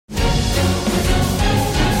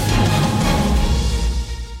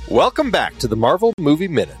Welcome back to the Marvel Movie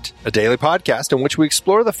Minute, a daily podcast in which we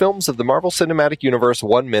explore the films of the Marvel Cinematic Universe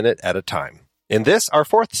 1 minute at a time. In this, our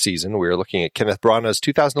fourth season, we are looking at Kenneth Branagh's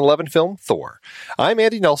 2011 film, Thor. I'm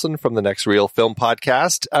Andy Nelson from the Next Reel Film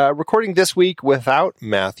Podcast, recording this week without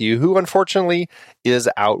Matthew, who unfortunately is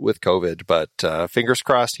out with COVID, but fingers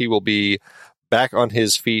crossed he will be back on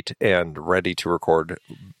his feet and ready to record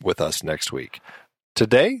with us next week.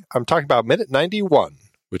 Today, I'm talking about Minute 91,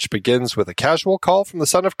 which begins with a casual call from the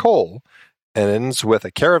son of Cole and ends with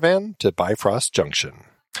a caravan to Bifrost Junction.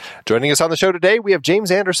 Joining us on the show today, we have James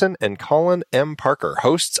Anderson and Colin M. Parker,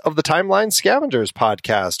 hosts of the Timeline Scavengers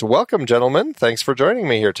podcast. Welcome, gentlemen. Thanks for joining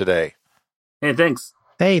me here today. Hey, thanks.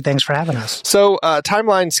 Hey, thanks for having us. So,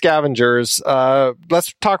 Timeline Scavengers,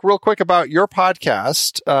 let's talk real quick about your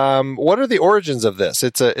podcast. What are the origins of this?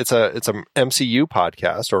 It's a MCU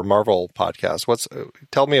podcast or Marvel podcast.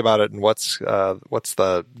 Tell me about it and what's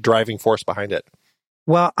the driving force behind it?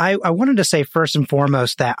 Well, I wanted to say first and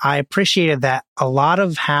foremost that I appreciated that a lot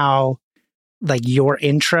of how your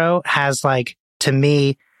intro has to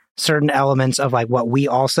me certain elements of what we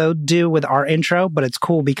also do with our intro, but it's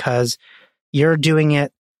cool because you're doing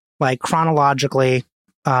it chronologically,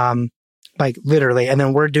 literally, and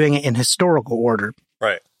then we're doing it in historical order.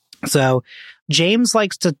 Right. So James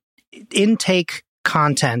likes to intake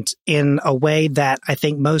content in a way that I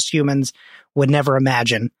think most humans would never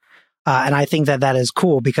imagine. And I think that is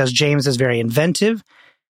cool because James is very inventive.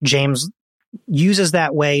 James uses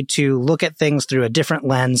that way to look at things through a different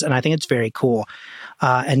lens, and I think it's very cool.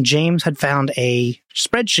 And James had found a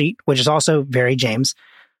spreadsheet, which is also very James,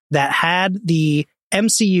 that had the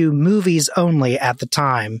MCU movies only at the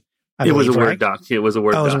time. It was a Word doc. It was a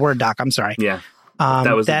Word doc. Oh, it was a Word doc. I'm sorry. Yeah.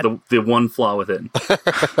 That was the one flaw with it.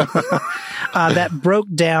 That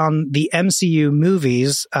broke down the MCU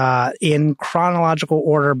movies in chronological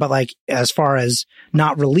order, but as far as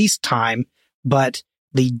not release time, but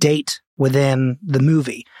the date within the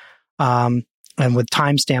movie, and with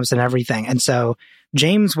timestamps and everything. And so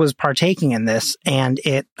James was partaking in this, and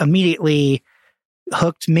it immediately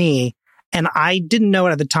hooked me. And I didn't know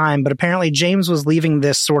it at the time, but apparently James was leaving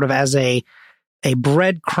this sort of as a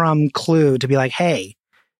breadcrumb clue to be hey,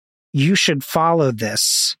 you should follow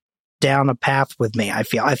this down a path with me. I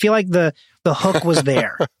feel like the hook was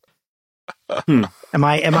there. Am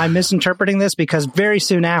I misinterpreting this? Because very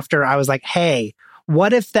soon after I was hey,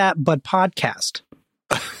 what if that but podcast?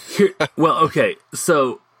 Well, okay.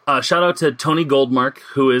 So shout out to Tony Goldmark,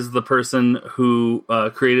 who is the person who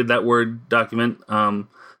created that Word document.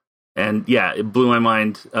 And yeah, it blew my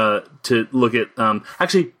mind to look at.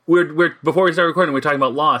 Actually, we're before we started recording, we were talking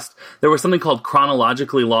about Lost. There was something called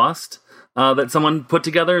Chronologically Lost that someone put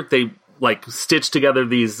together. They stitched together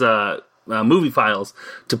these movie files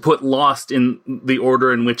to put Lost in the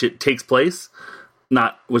order in which it takes place,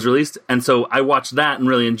 was released. And so I watched that and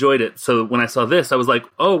really enjoyed it. So when I saw this, I was like,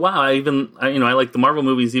 oh wow, I like the Marvel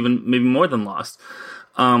movies even maybe more than Lost.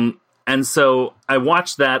 And so I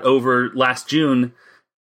watched that over last June.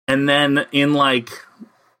 And then in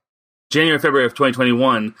January, February of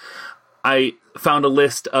 2021, I found a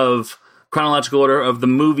list of chronological order of the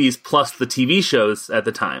movies plus the TV shows at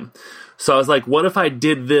the time. So I was like, what if I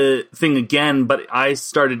did the thing again, but I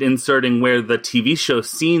started inserting where the TV show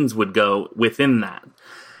scenes would go within that.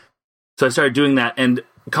 So I started doing that. And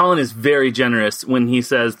Colin is very generous when he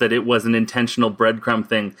says that it was an intentional breadcrumb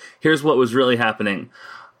thing. Here's what was really happening.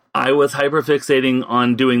 I was hyperfixating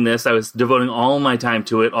on doing this. I was devoting all my time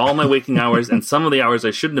to it, all my waking hours, and some of the hours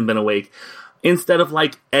I shouldn't have been awake, instead of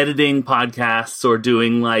editing podcasts or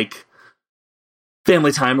doing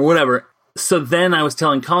family time or whatever. So then I was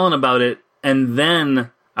telling Colin about it, and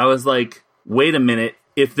then I was like, wait a minute,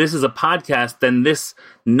 if this is a podcast, then this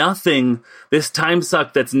time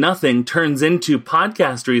suck that's nothing turns into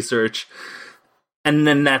podcast research. And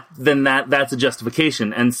then that's a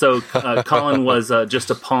justification. And so Colin was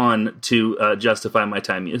just a pawn to justify my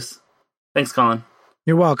time use. Thanks, Colin.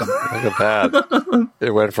 You're welcome. Look at that.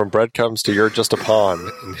 It went from breadcrumbs to you're just a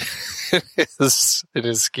pawn in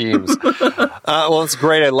his schemes. Well, it's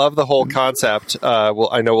great. I love the whole concept.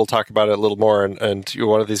 I know we'll talk about it a little more. And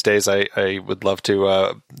one of these days, I would love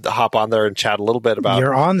to hop on there and chat a little bit about it.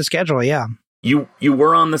 You're on the schedule, yeah. You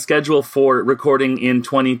were on the schedule for recording in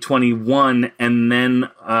 2021, and then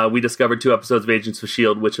we discovered 2 episodes of Agents of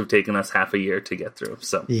S.H.I.E.L.D., which have taken us half a year to get through.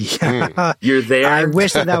 So you're there. I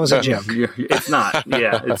wish that was a joke. It's not.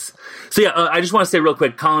 Yeah. I just want to say real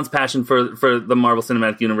quick, Colin's passion for the Marvel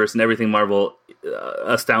Cinematic Universe and everything Marvel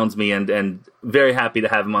astounds me, and very happy to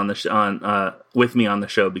have him on the with me on the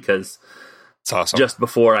show, because it's awesome. Just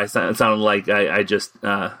before it sounded like I just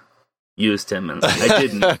used him, and I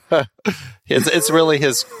didn't. It's really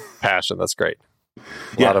his passion. That's great.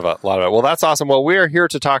 A lot of it. Well, that's awesome. Well, we're here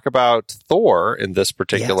to talk about Thor in this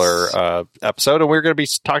particular episode, and we're going to be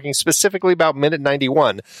talking specifically about minute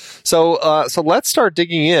 91. So let's start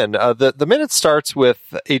digging in. The minute starts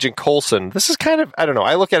with Agent Coulson. This is kind of, I don't know,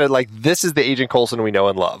 I look at it like this is the Agent Coulson we know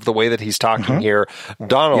and love. The way that he's talking here.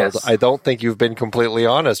 Donald, I don't think you've been completely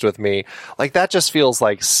honest with me. Like, that just feels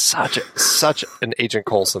like such an Agent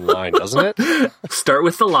Coulson line, doesn't it? Start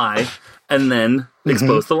with the lie, and then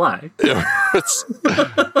expose the lie.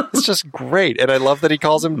 It's just great. And I love that he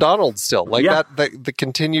calls him Donald still. Like that, the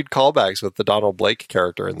continued callbacks with the Donald Blake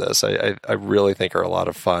character in this, I really think are a lot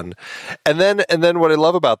of fun. And then what I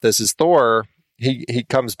love about this is Thor, he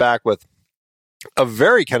comes back with a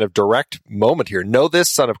very kind of direct moment here. Know this,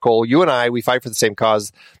 son of Cole, you and I, we fight for the same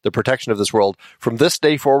cause, the protection of this world. From this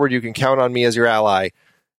day forward, you can count on me as your ally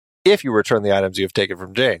if you return the items you have taken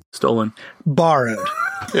from Jane. Stolen. Borrowed.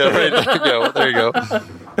 Yeah, right. There you go.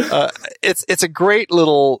 It's a great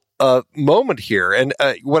little moment here, and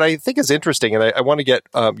what I think is interesting, and I want to get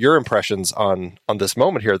your impressions on this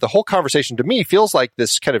moment here. The whole conversation to me feels like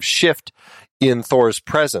this kind of shift in Thor's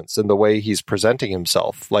presence and the way he's presenting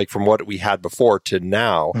himself, like from what we had before to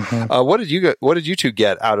now. What did you two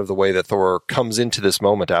get out of the way that Thor comes into this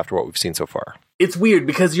moment after what we've seen so far? It's weird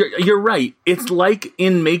because you're right. It's like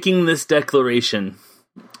in making this declaration,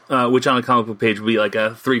 which on a comic book page would be like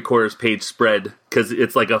a 3/4 page spread because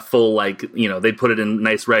it's like a full, like, you know, they'd put it in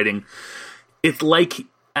nice writing. It's like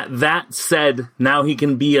that said, now he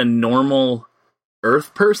can be a normal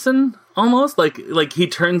Earth person almost. Like he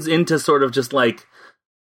turns into sort of just like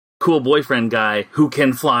cool boyfriend guy who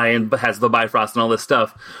can fly and has the Bifrost and all this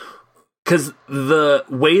stuff. Because the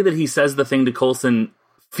way that he says the thing to Coulson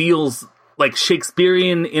feels like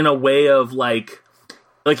Shakespearean in a way of like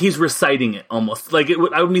he's reciting it almost. Like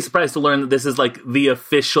I would be surprised to learn that this is like the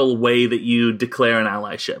official way that you declare an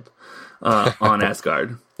allyship on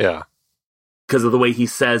Asgard. Yeah. Because of the way he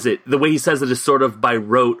says it. The way he says it is sort of by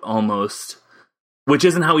rote almost, which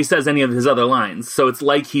isn't how he says any of his other lines. So it's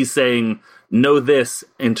like he's saying, know this,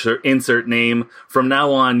 insert name. From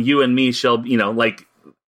now on, you and me shall, you know, like,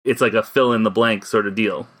 it's like a fill in the blank sort of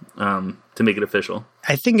deal to make it official.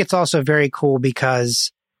 I think it's also very cool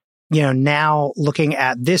because, you know, now looking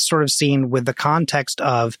at this sort of scene with the context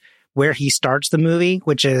of where he starts the movie,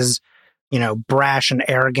 which is, you know, brash and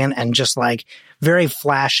arrogant and just like very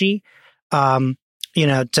flashy, you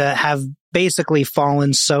know, to have basically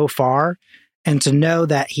fallen so far and to know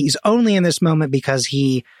that he's only in this moment because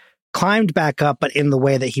he climbed back up, but in the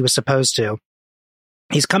way that he was supposed to.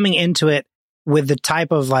 He's coming into it with the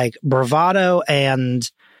type of like bravado and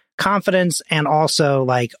confidence and also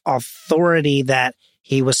like authority that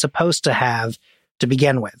he was supposed to have to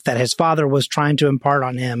begin with, that his father was trying to impart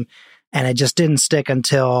on him, and it just didn't stick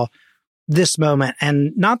until this moment.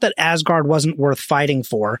 And not that Asgard wasn't worth fighting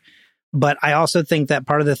for, but I also think that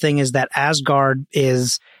part of the thing is that Asgard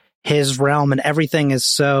is his realm and everything is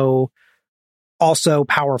so also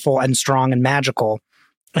powerful and strong and magical.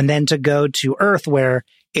 And then to go to Earth where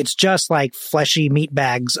it's just like fleshy meat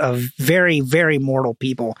bags of very, very mortal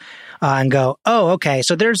people and go, oh, okay,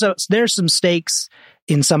 so there's some stakes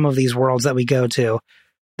in some of these worlds that we go to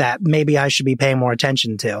that maybe I should be paying more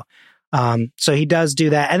attention to. So he does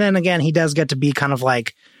do that. And then again, he does get to be kind of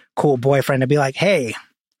like cool boyfriend to be like, hey,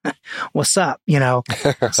 what's up? You know,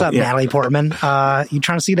 what's up, Natalie Portman? You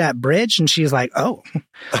trying to see that bridge? And she's like, oh.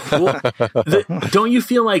 Well, don't you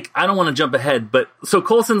feel like, I don't want to jump ahead, but so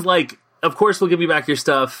Coulson's like, of course we'll give you back your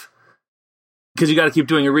stuff because you got to keep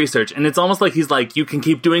doing your research. And it's almost like he's like, you can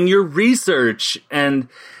keep doing your research. And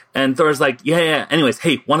Thor's like, yeah. Anyways,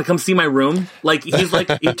 hey, want to come see my room? Like, he's like,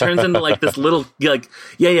 he turns into like this little, like,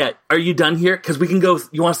 yeah. Are you done here? Because we can go,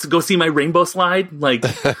 you want us to go see my rainbow slide? Like,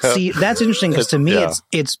 see, that's interesting because to me,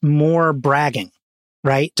 it's more bragging,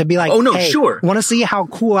 right? To be like, oh no, hey, sure. Want to see how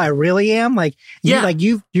cool I really am? Like,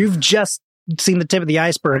 you've just seen the tip of the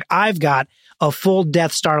iceberg. I've got a full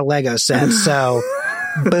Death Star Lego set. So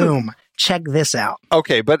boom. Check this out.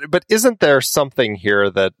 Okay, but isn't there something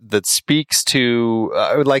here that speaks to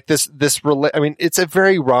like this? I mean, it's a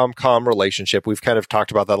very rom-com relationship. We've kind of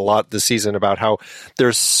talked about that a lot this season about how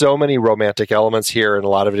there's so many romantic elements here, and a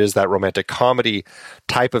lot of it is that romantic comedy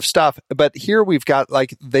type of stuff. But here we've got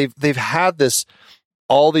like they've had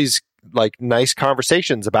all these like nice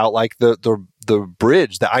conversations about like the the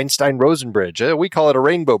bridge, the Einstein-Rosen bridge. We call it a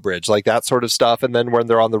rainbow bridge, like that sort of stuff. And then when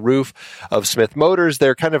they're on the roof of Smith Motors,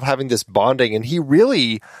 they're kind of having this bonding. And he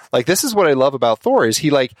really, like, this is what I love about Thor, is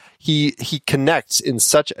he connects in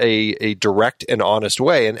such a direct and honest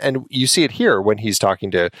way. And you see it here when he's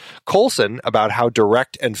talking to Coulson about how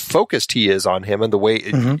direct and focused he is on him, and the way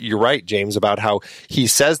you're right, James, about how he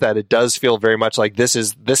says that it does feel very much like this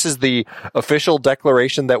is the official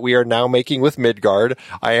declaration that we are now making with Midgard.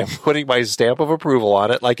 I am putting my stamp of approval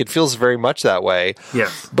on it. Like, it feels very much that way.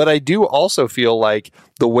 Yes. But I do also feel like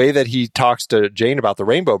the way that he talks to Jane about the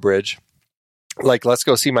Rainbow Bridge, like, let's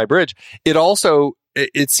go see my bridge,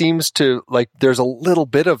 it seems to, like, there's a little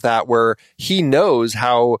bit of that where he knows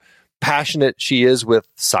how passionate she is with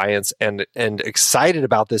science and excited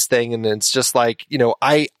about this thing. And it's just like,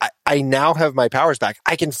 I now have my powers back.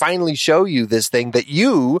 I can finally show you this thing that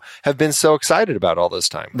you have been so excited about all this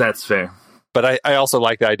time. That's fair. But I also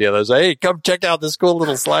like the idea that, hey, come check out this cool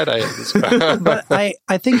little slide I have. But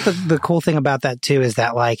I think the cool thing about that too is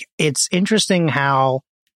that, like, it's interesting how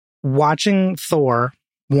watching Thor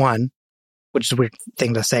 1, which is a weird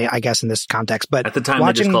thing to say, I guess, in this context. But at the time,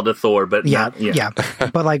 they just called it Thor, but yeah.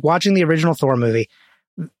 But like watching the original Thor movie,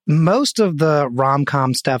 most of the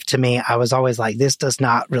rom-com stuff to me, I was always like, this does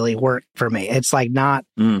not really work for me. It's like not,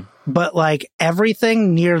 but like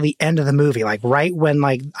everything near the end of the movie, like right when,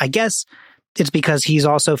 like, I guess it's because he's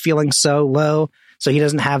also feeling so low, so he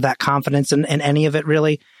doesn't have that confidence in any of it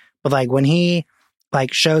really. But like when he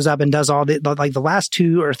like shows up and does all the like the last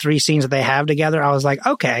 2 or 3 scenes that they have together, I was like,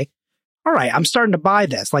 okay, all right, I'm starting to buy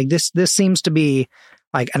this. Like this seems to be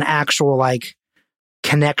like an actual like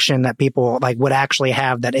connection that people like would actually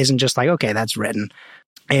have, that isn't just like, okay, that's written.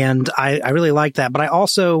 And I really like that. But I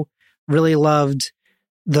also really loved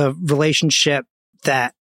the relationship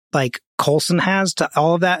that like Coulson has to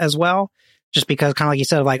all of that as well. Just because, kind of like you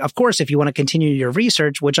said, like, of course, if you want to continue your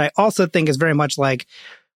research, which I also think is very much like,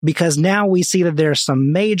 because now we see that there's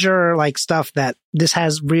some major like stuff that this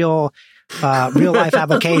has real life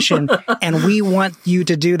application, and we want you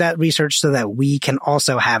to do that research so that we can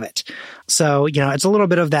also have it. So, it's a little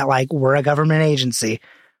bit of that, like, we're a government agency,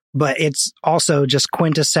 but it's also just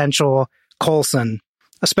quintessential Coulson,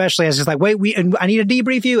 especially as he's like, wait, I need to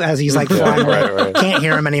debrief you, as he's like, right. Can't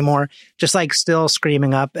hear him anymore. Just like still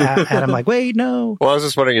screaming up at him like, wait, no. Well, I was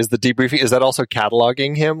just wondering, is the debriefing, is that also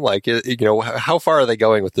cataloging him? Like, how far are they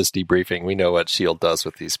going with this debriefing? We know what S.H.I.E.L.D. does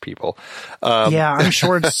with these people. Yeah, I'm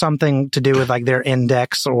sure it's something to do with like their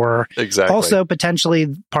index, or exactly. Also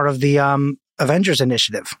potentially part of the Avengers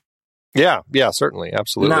initiative. Yeah, certainly.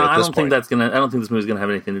 Absolutely. No, I don't think this movie's going to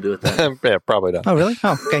have anything to do with that. Yeah, probably not. Oh, really?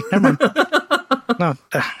 Oh, okay. Never mind. No,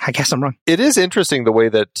 I guess I'm wrong. It is interesting the way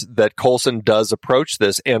that Coulson does approach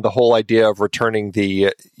this, and the whole idea of returning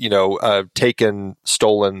the, taken,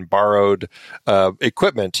 stolen, borrowed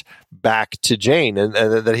equipment back to Jane, and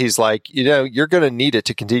that he's like, you're going to need it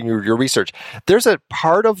to continue your research. There's a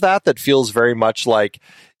part of that feels very much like,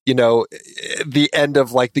 the end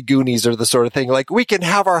of like the Goonies, or the sort of thing, like, we can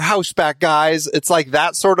have our house back, guys. It's like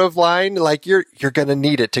that sort of line, like you're going to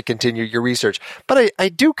need it to continue your research. But I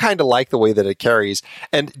do kind of like the way that it carries.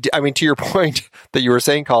 And I mean, to your point that you were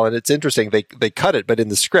saying, Colin, it's interesting. They cut it, but in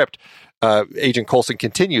the script, Agent Coulson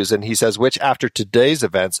continues, and he says, which after today's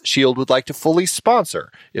events, S.H.I.E.L.D. would like to fully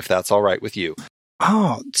sponsor, if that's all right with you.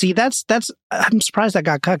 Oh, see, that's, I'm surprised that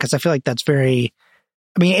got cut, because I feel like that's very,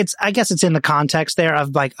 I mean, I guess it's in the context there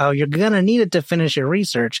of like, oh, you're going to need it to finish your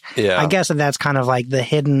research. Yeah. I guess that's kind of like the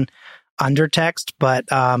hidden undertext,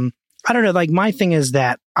 but I don't know. Like, my thing is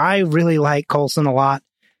that I really like Coulson a lot.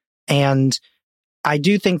 And I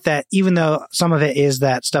do think that even though some of it is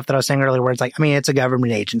that stuff that I was saying earlier, where it's like, I mean, it's a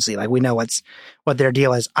government agency. Like, we know what their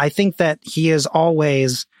deal is. I think that he is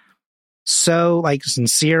always so like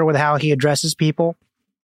sincere with how he addresses people.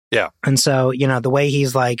 Yeah. And so, the way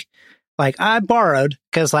he's like I borrowed,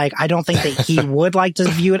 because like I don't think that he would like to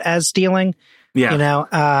view it as stealing.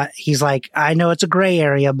 Yeah. He's like, I know it's a gray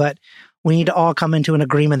area, but we need to all come into an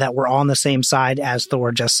agreement that we're all on the same side, as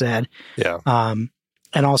Thor just said. Yeah.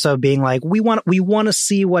 And also being like, we want to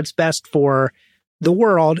see what's best for the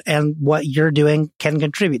world, and what you're doing can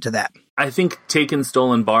contribute to that. I think Taken,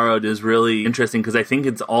 Stolen, Borrowed is really interesting, because I think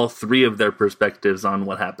it's all 3 of their perspectives on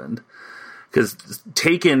what happened. Because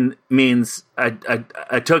taken means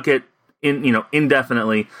I took it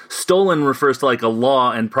indefinitely. Stolen refers to like a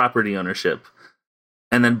law and property ownership.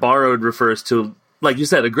 And then borrowed refers to, like you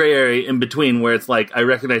said, a gray area in between, where it's like, I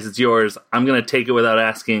recognize it's yours, I'm going to take it without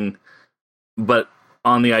asking, but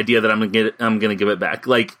on the idea that I'm going to give it back.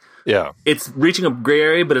 Like, yeah, it's reaching a gray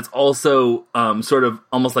area, but it's also sort of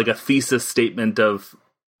almost like a thesis statement of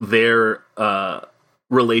their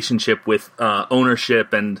relationship with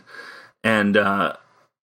ownership and the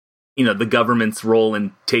government's role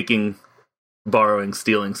in taking, borrowing,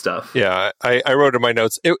 stealing stuff. Yeah, I wrote in my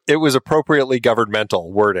notes, it was appropriately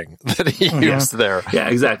governmental wording that he used there. Yeah,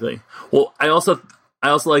 exactly. Well, I also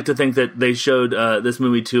like to think that they showed this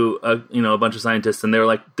movie to a bunch of scientists, and they were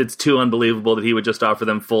like, "It's too unbelievable that he would just offer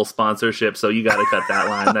them full sponsorship." So you got to cut that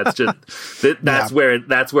line. That's just that's where they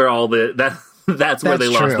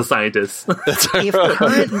lost the scientists.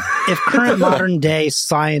 if current modern day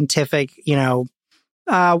scientific, we'll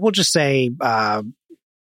just say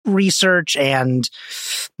research and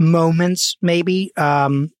moments, maybe.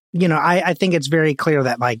 I think it's very clear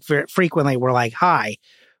that like very frequently we're like, "Hi,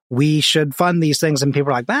 we should fund these things," and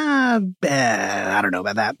people are like, I don't know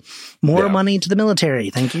about that. More money to the military,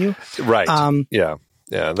 thank you. Right. Yeah.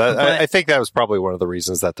 I think that was probably one of the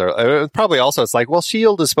reasons that they're probably also. It's like, well,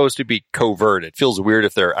 SHIELD is supposed to be covert. It feels weird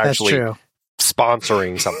if they're actually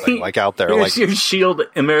sponsoring something like out there. Here's your SHIELD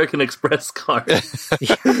American Express card.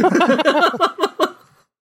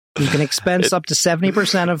 You can expense up to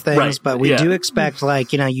 70% of things, but we do expect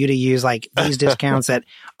you to use like these discounts at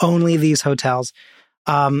only these hotels.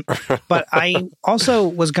 But I also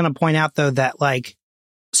was going to point out though that like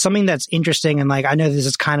something that's interesting, and like I know this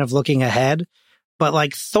is kind of looking ahead, but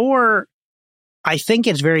like Thor, I think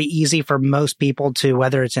it's very easy for most people to,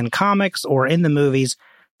 whether it's in comics or in the movies,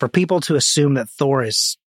 for people to assume that Thor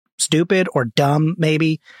is stupid or dumb,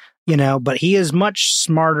 maybe, but he is much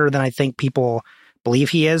smarter than I think people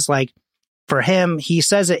believe he is. Like for him, he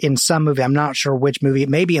says it in some movie. I'm not sure which movie,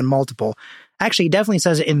 maybe in multiple. Actually, he definitely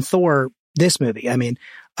says it in Thor, this movie. I mean,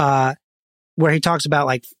 where he talks about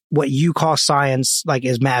like what you call science, like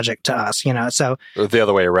is magic to us, so the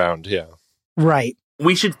other way around. Yeah. Right.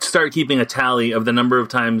 We should start keeping a tally of the number of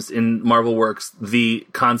times in Marvel works the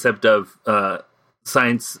concept of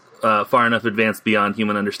science far enough advanced beyond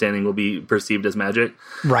human understanding will be perceived as magic.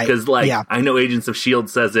 Right. Because I know Agents of S.H.I.E.L.D.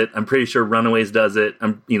 says it. I'm pretty sure Runaways does it.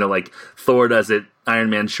 Like Thor does it. Iron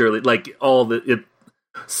Man surely. Like all the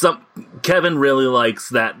Kevin really likes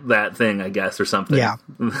that thing, I guess, or something. Yeah.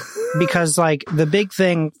 Because like the big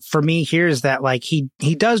thing for me here is that like he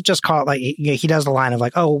does just call it like he does the line of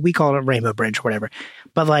like, oh, we call it Rainbow Bridge or whatever.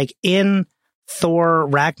 But like in Thor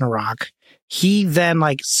Ragnarok, he then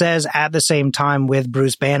like says at the same time with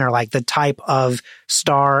Bruce Banner like the type of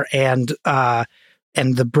star and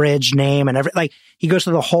the bridge name and everything. Like he goes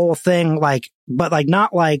through the whole thing, like, but like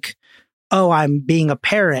not like, oh, I'm being a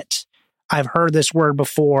parrot. I've heard this word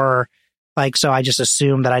before, like, so I just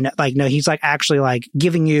assume that I know. Like, no, he's like actually like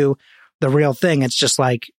giving you the real thing. It's just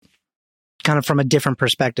like kind of from a different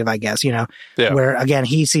perspective, I guess, where again,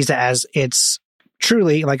 he sees it as it's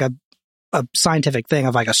truly like a scientific thing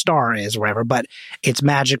of like a star is or whatever, but it's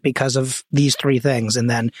magic because of these three things. And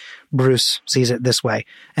then Bruce sees it this way.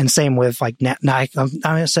 And same with like, I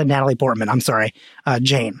said Natalie Portman. I'm sorry.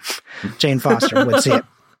 Jane Foster would see it.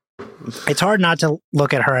 It's hard not to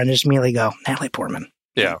look at her and just immediately go, Natalie Portman.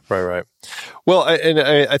 Yeah, right. Well,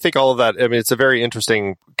 I think all of that, I mean, it's a very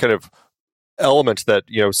interesting kind of element that,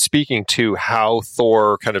 speaking to how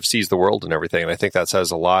Thor kind of sees the world and everything. And I think that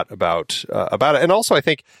says a lot about it. And also, I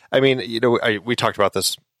think, I mean, we talked about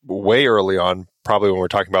this way early on, probably when we're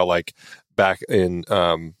talking about like back in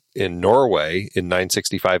Norway in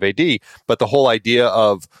 965 AD. But the whole idea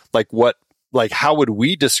of how would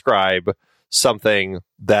we describe something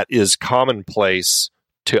that is commonplace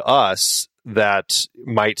to us that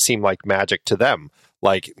might seem like magic to them?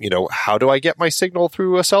 Like, how do I get my signal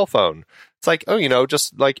through a cell phone? It's like,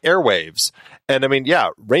 just like airwaves. And I mean, yeah,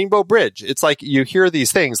 Rainbow Bridge. It's like you hear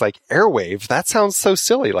these things like airwave. That sounds so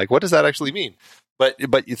silly. Like, what does that actually mean?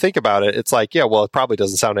 But you think about it, it's like, yeah, well, it probably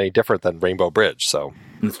doesn't sound any different than Rainbow Bridge. So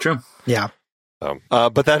it's true. Yeah.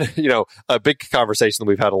 But then, a big conversation that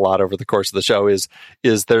we've had a lot over the course of the show is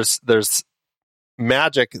there's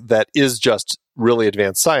magic that is just really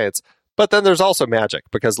advanced science. But then there's also magic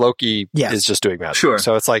because Loki is just doing magic. Sure.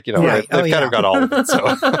 So it's like, they've kind of got all of it. So.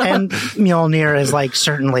 And Mjolnir is like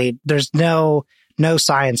certainly there's no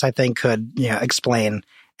science I think could explain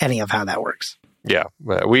any of how that works. Yeah.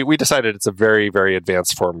 We decided it's a very, very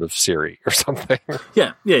advanced form of Siri or something.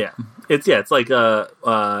 Yeah. It's like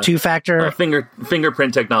a two-factor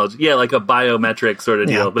fingerprint technology. Yeah, like a biometric sort of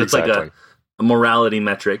deal, but it's like a morality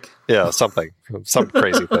metric. Yeah, some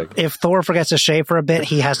crazy thing. If Thor forgets to shave for a bit,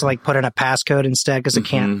 he has to like put in a passcode instead because it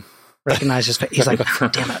can't recognize his face. He's like,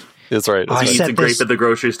 damn it. That's right. He eats a grape at the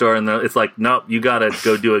grocery store, and it's like, nope, you gotta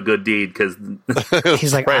go do a good deed because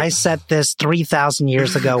he's like, I set this 3,000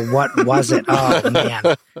 years ago. What was it? Oh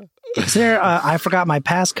man, is there? I forgot my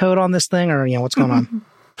passcode on this thing, or what's going on?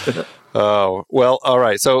 Oh, well, all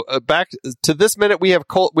right. So back to this minute, we have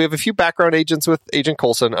a few background agents with Agent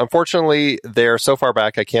Coulson. Unfortunately, they're so far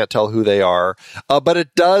back, I can't tell who they are. But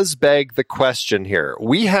it does beg the question here.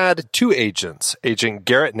 We had two agents, Agent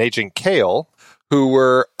Garrett and Agent Kale, who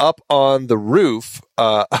were up on the roof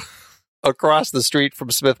across the street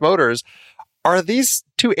from Smith Motors. Are these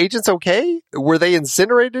two agents okay? Were they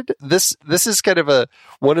incinerated? This is kind of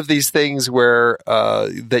one of these things where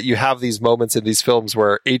that you have these moments in these films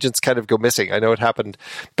where agents kind of go missing. I know it happened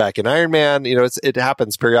back in Iron Man. You know, it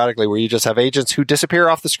happens periodically where you just have agents who disappear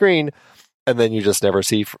off the screen and then you just never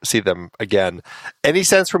see them again. Any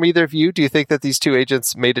sense from either of you? Do you think that these two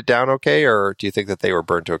agents made it down okay, or do you think that they were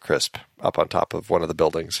burned to a crisp up on top of one of the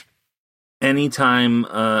buildings? Anytime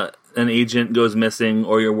an agent goes missing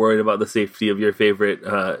or you're worried about the safety of your favorite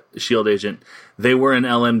S.H.I.E.L.D. agent, they were in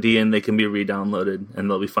LMD and they can be re-downloaded and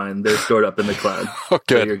they'll be fine. They're stored up in the cloud.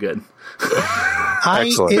 Okay. So you're good.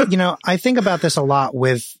 I think about this a lot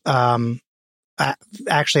with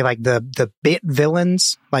actually like the bit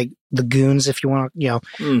villains, like the goons, if you want to,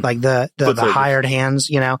 like the hired hands,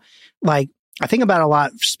 like I think about it a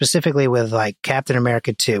lot specifically with like Captain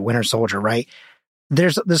America 2, Winter Soldier, right?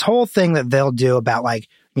 There's this whole thing that they'll do about like,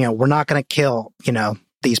 we're not going to kill,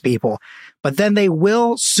 these people, but then they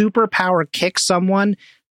will superpower kick someone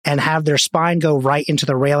and have their spine go right into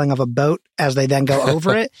the railing of a boat as they then go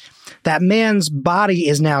over it. That man's body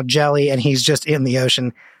is now jelly and he's just in the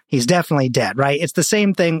ocean. He's definitely dead, right? It's the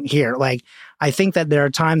same thing here. Like, I think that there are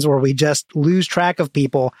times where we just lose track of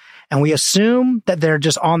people and we assume that they're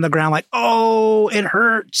just on the ground like, oh, it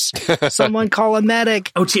hurts. Someone call a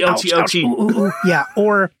medic. Ouchie, ouchie, ouchie. Ooh, ooh. Yeah.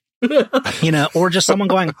 Or, or just someone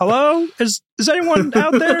going, hello? Is anyone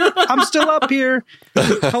out there? I'm still up here.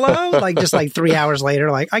 Hello? Like, just like 3 hours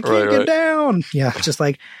later, like, I can't get down. Yeah. Just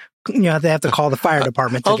like, they have to call the fire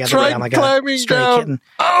department together. I'll try like climbing a stray down. Kitten.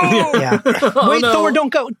 Oh! Yeah. Wait, no. Thor,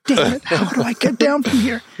 don't go. Damn it. How do I get down from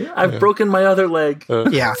here? I've broken my other leg.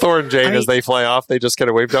 Yeah. Thor and Jane, as they fly off, they just kind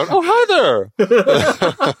of wave down. Oh, hi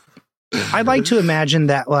there. I'd like to imagine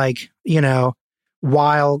that, like,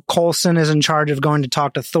 while Coulson is in charge of going to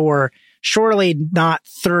talk to Thor, surely not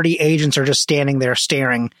 30 agents are just standing there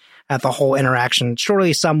staring at the whole interaction.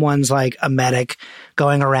 Surely someone's like a medic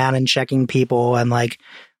going around and checking people and like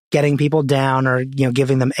getting people down or,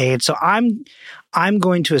 giving them aid. So I'm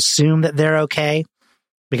going to assume that they're okay,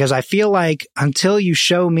 because I feel like until you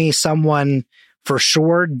show me someone for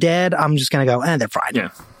sure dead, I'm just going to go, they're fine. Yeah.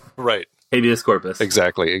 Right. Habeas corpus.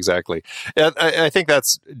 Exactly. And I think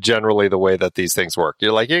that's generally the way that these things work.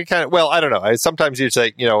 You're like, you kind of, I don't know. Sometimes you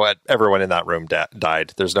say, everyone in that room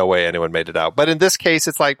died. There's no way anyone made it out. But in this case,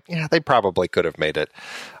 it's like, they probably could have made it.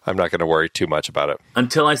 I'm not going to worry too much about it.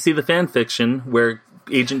 Until I see the fan fiction where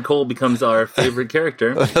Agent Cole becomes our favorite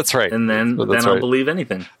character. That's right. And then I'll believe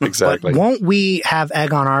anything. Exactly. But won't we have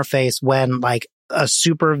egg on our face when like a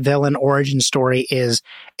super villain origin story is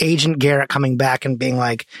Agent Garrett coming back and being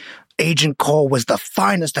like, Agent Cole was the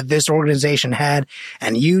finest that this organization had,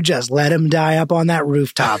 and you just let him die up on that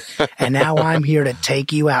rooftop, and now I'm here to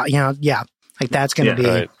take you out. Like that's going to be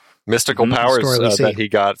right. Mystical powers that he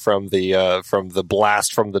got from the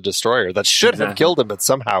blast from the destroyer that should have killed him, but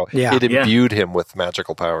somehow it imbued him with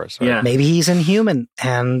magical powers. Right? Yeah. Maybe he's Inhuman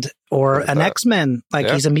or an X-Men, like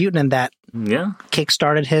he's a mutant and that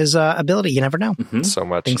kick-started his ability. You never know. Mm-hmm. So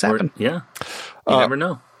much. Things happen. You never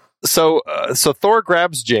know. So Thor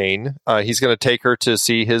grabs Jane. He's going to take her to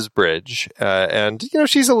see his bridge. And,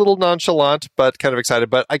 she's a little nonchalant, but kind of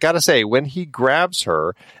excited. But I got to say, when he grabs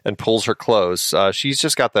her and pulls her close, she's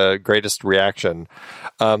just got the greatest reaction.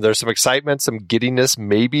 There's some excitement, some giddiness,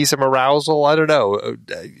 maybe some arousal. I don't know.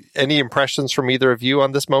 Any impressions from either of you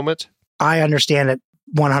on this moment? I understand it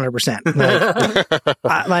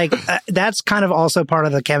 100%. That's kind of also part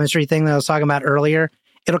of the chemistry thing that I was talking about earlier.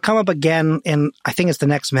 It'll come up again in, I think it's the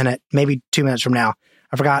next minute, maybe 2 minutes from now.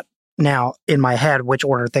 I forgot now in my head which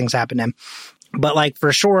order things happen in. But like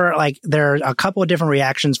for sure, like there are a couple of different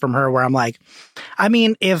reactions from her where I'm like, I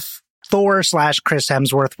mean, if Thor / Chris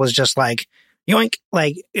Hemsworth was just like, yoink,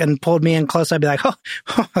 like, and pulled me in close, I'd be like,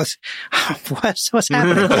 what's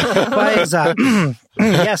happening? Why is,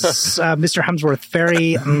 yes, Mr. Hemsworth,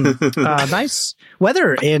 very nice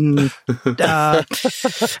weather in,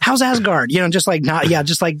 how's Asgard? Just like,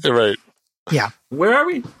 right. Yeah. Where are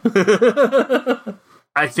we?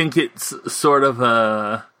 I think it's sort of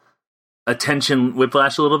a tension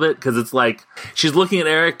whiplash a little bit, because it's like she's looking at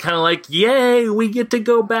Eric kind of like, yay, we get to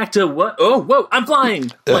go back to what? Oh, whoa, I'm flying.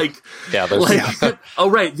 Like, oh,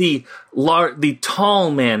 right, the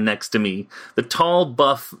tall man next to me, the tall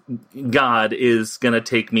buff god is going to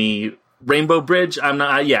take me Rainbow Bridge. I'm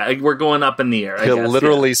not. Yeah, we're going up in the air. He'll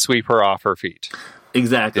literally sweep her off her feet.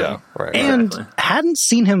 Exactly. Yeah, right. And exactly. hadn't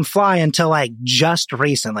seen him fly until like just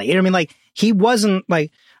recently. You know what I mean? Like he wasn't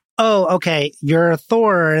like, oh, okay, you're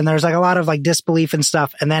Thor, and there's like a lot of like disbelief and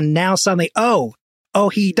stuff. And then now suddenly, oh,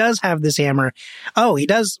 he does have this hammer. Oh, he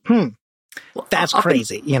does. That's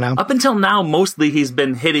crazy, you know. Up until now, mostly he's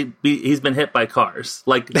been hit by cars.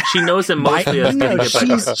 Like she knows him mostly as getting hit by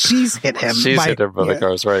cars. She's hit him. She's hit him by the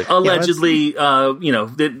cars, right? Allegedly,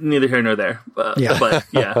 neither here nor there. But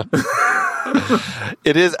yeah.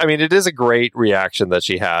 It is. I mean, it is a great reaction that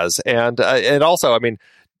she has, and also, I mean,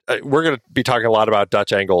 we're going to be talking a lot about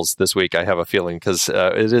Dutch angles this week. I have a feeling because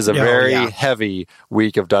it is a very heavy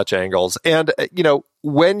week of Dutch angles, and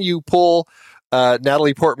when you pull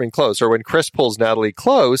Natalie Portman close, or when Chris pulls Natalie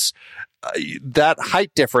close, that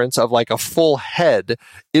height difference of like a full head,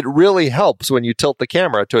 it really helps when you tilt the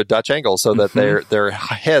camera to a Dutch angle so that their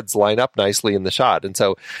heads line up nicely in the shot. And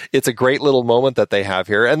so it's a great little moment that they have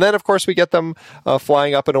here. And then, of course, we get them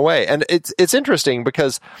flying up and away. And it's interesting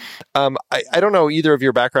because I don't know either of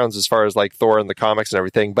your backgrounds as far as like Thor and the comics and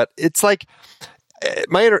everything, but it's like,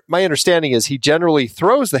 my understanding is he generally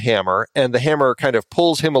throws the hammer and the hammer kind of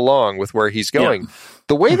pulls him along with where he's going. Yeah.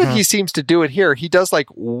 The way that he seems to do it here, he does like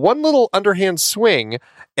one little underhand swing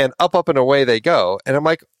and up and away they go. And I'm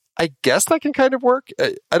like, I guess that can kind of work.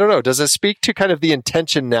 I don't know. Does it speak to kind of the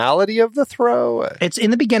intentionality of the throw? It's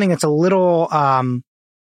in the beginning. It's a little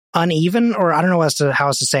uneven, or I don't know how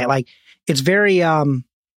else to say it. Like it's very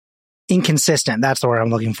inconsistent. That's the word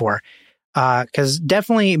I'm looking for. Because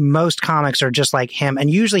definitely most comics are just like him, and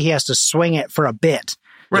usually he has to swing it for a bit,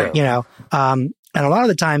 right? And a lot of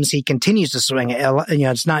the times he continues to swing it.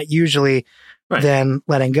 It's not usually then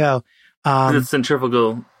letting go. It's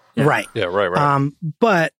centrifugal, right? Yeah, right.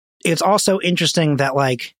 But it's also interesting that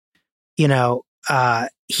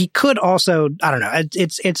he could also, I don't know.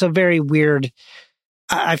 It's a very weird.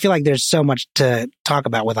 I feel like there's so much to talk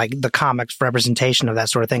about with like the comics representation of that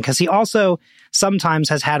sort of thing. Because he also sometimes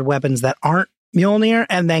has had weapons that aren't Mjolnir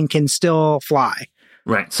and then can still fly.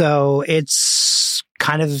 Right. So it's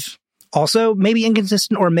kind of also maybe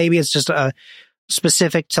inconsistent, or maybe it's just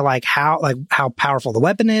specific to like how powerful the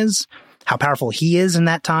weapon is, how powerful he is in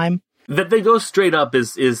that time. That they go straight up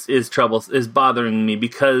is trouble, is bothering me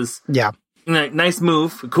because nice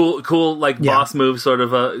move, cool like boss move, sort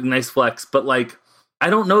of a nice flex, but like. I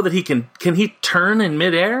don't know that he can he turn in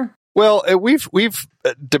midair? Well, we've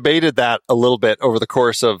debated that a little bit over the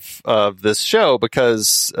course of this show,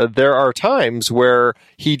 because there are times where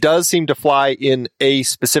he does seem to fly in a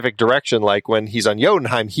specific direction, like when he's on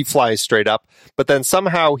Jotunheim, he flies straight up, but then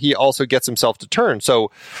somehow he also gets himself to turn. So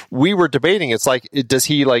we were debating, it's like, does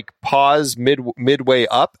he like pause midway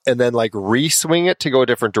up and then like re-swing it to go a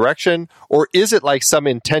different direction? Or is it like some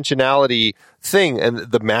intentionality thing and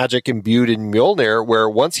the magic imbued in Mjolnir, where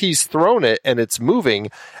once he's thrown it and it's moving,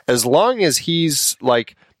 as long as he's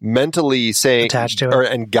like mentally saying attached to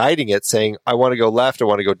it and guiding it, saying, I want to go left, I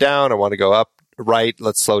want to go down, I want to go up, right,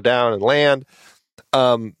 let's slow down and land,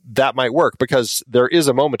 that might work, because there is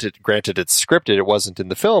a moment, granted it's scripted, it wasn't in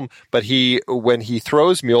the film, but when he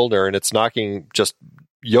throws Mjolnir and it's knocking just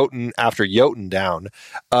Jotun after Jotun down,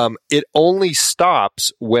 it only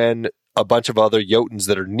stops when a bunch of other Jotuns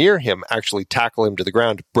that are near him actually tackle him to the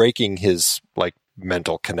ground, breaking his like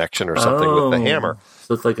mental connection or something with the hammer.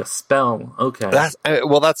 So it's like a spell. Okay.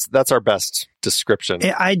 That's our best description.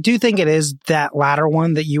 I do think it is that latter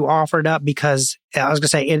one that you offered up, because I was going to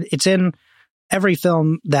say it's in every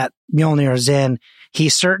film that Mjolnir is in. He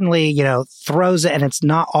certainly, throws it, and it's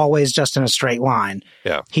not always just in a straight line.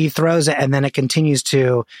 Yeah. He throws it and then it continues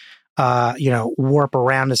to warp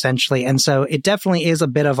around essentially. And so it definitely is a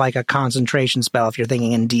bit of like a concentration spell if you're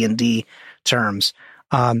thinking in D&D terms.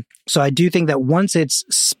 So I do think that once it's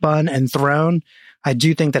spun and thrown, I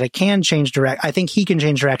do think that it can change I think he can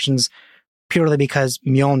change directions purely because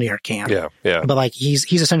Mjolnir can. Yeah. But like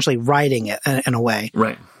he's essentially riding it in a way.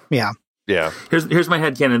 Right. Yeah. Yeah. Here's my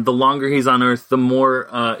headcanon. The longer he's on Earth, the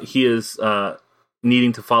more he is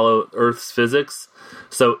needing to follow Earth's physics.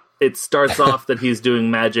 So it starts off that he's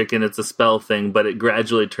doing magic and it's a spell thing, but it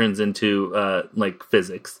gradually turns into like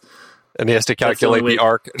physics. And he has to calculate the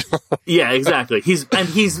arc. Yeah, exactly. He's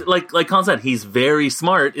like Colin said, he's very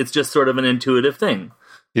smart. It's just sort of an intuitive thing.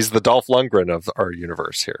 He's the Dolph Lundgren of our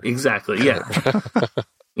universe here. Exactly. Yeah.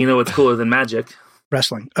 You know what's cooler than magic?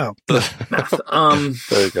 Wrestling. Oh, math.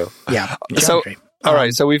 There you go. Yeah. So. All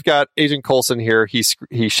right, so we've got Agent Coulson here.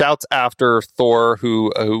 He shouts after Thor,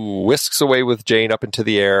 who whisks away with Jane up into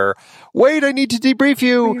the air. Wait, I need to debrief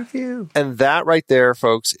you. And that right there,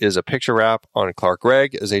 folks, is a picture wrap on Clark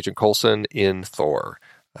Gregg as Agent Coulson in Thor.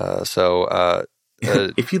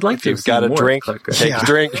 If you'd like if to, you've got a drink, take a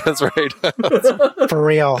drink. That's right. For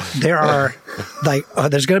real, there are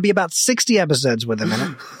there's going to be about 60 episodes with him in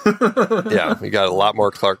it. Yeah, we got a lot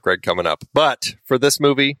more Clark Gregg coming up. But for this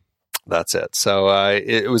movie, that's it. So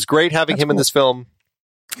it was great having him in this film.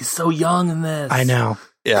 He's so young in this. I know.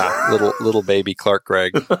 Yeah, little baby Clark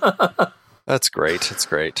Gregg. That's great. It's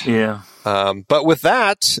great. Yeah. But with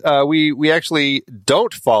that, we actually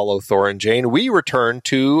don't follow Thor and Jane. We return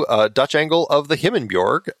to Dutch angle of the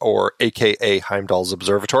Himmelbjorg, or AKA Heimdall's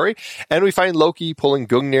Observatory, and we find Loki pulling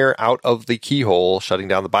Gungnir out of the keyhole, shutting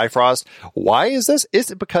down the Bifrost. Why is this? Is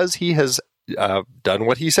it because he has done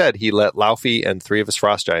what he said? He let Laufey and 3 of his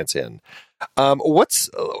frost giants in. I know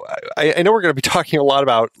we're going to be talking a lot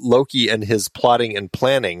about Loki and his plotting and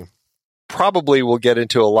planning. Probably we'll get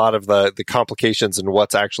into a lot of the complications and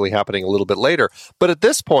what's actually happening a little bit later. But at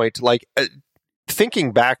this point,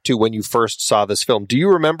 thinking back to when you first saw this film, do you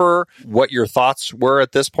remember what your thoughts were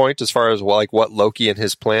at this point as far as what Loki and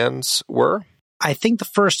his plans were? I think the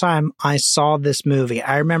first time I saw this movie,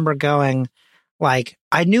 I remember going, I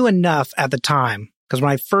knew enough at the time, because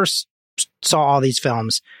when I first saw all these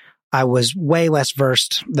films, I was way less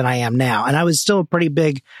versed than I am now. And I was still a pretty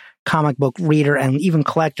big comic book reader and even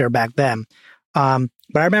collector back then. But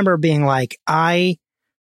I remember being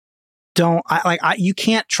you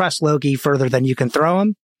can't trust Loki further than you can throw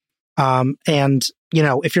him. And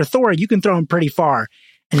if you're Thor, you can throw him pretty far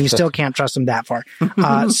and you still can't trust him that far.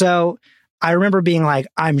 So I remember being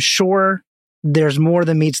I'm sure there's more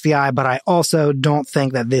than meets the eye, but I also don't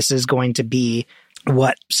think that this is going to be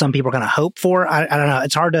what some people are going to hope for. I don't know.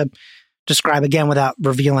 It's hard to describe again without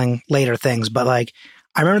revealing later things, but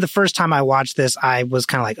I remember the first time I watched this, I was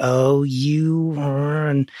kind of oh, you,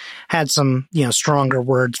 and had some, stronger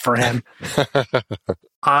words for him.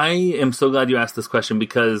 I am so glad you asked this question,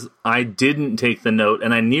 because I didn't take the note,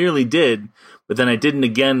 and I nearly did, but then I didn't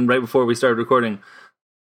again right before we started recording.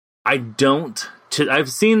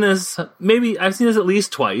 I've seen this at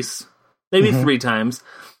least twice, maybe 3 times.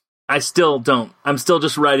 I still don't. I'm still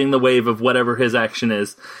just riding the wave of whatever his action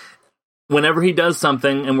is. Whenever he does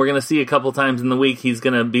something, and we're going to see a couple times in the week, he's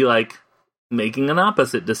going to be making an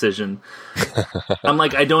opposite decision. I'm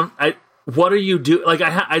what are you doing?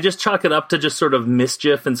 I just chalk it up to just sort of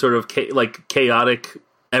mischief and sort of chaotic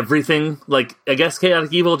everything. I guess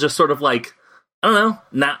chaotic evil, just sort of I don't know.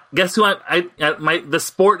 Now, guess who the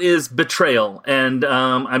sport is betrayal, and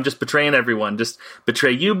I'm just betraying everyone. Just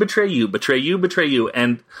betray you, betray you, betray you, betray you,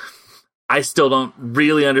 and I still don't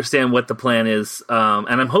really understand what the plan is,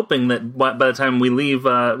 and I'm hoping that by the time we leave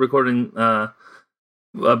recording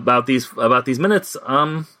about these minutes,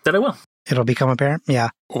 that I will. It'll become apparent.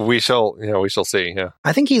 Yeah, we shall see. Yeah,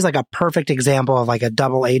 I think he's a perfect example of a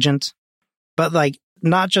double agent, but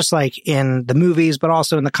not just in the movies, but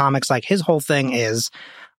also in the comics. His whole thing is,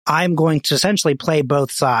 I'm going to essentially play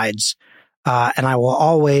both sides, and I will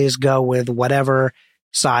always go with whatever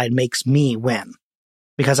side makes me win.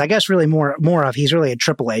 Because I guess really he's really a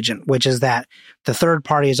triple agent, which is that the third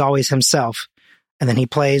party is always himself. And then he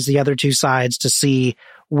plays the other 2 sides to see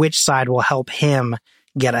which side will help him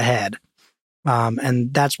get ahead.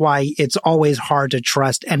 And that's why it's always hard to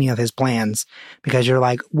trust any of his plans, because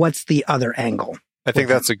you're what's the other angle? I think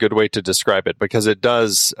that's a good way to describe it, because it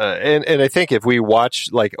does. And I think if we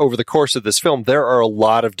watch over the course of this film, there are a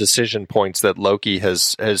lot of decision points that Loki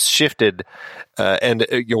has shifted. And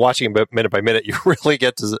you're watching him minute by minute, you really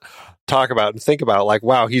get to talk about and think about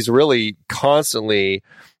wow, he's really constantly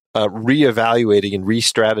reevaluating and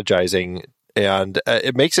re-strategizing. And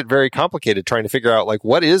it makes it very complicated trying to figure out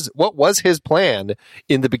what was his plan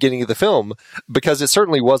in the beginning of the film, because it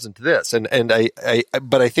certainly wasn't this.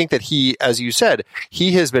 But I think that he, as you said,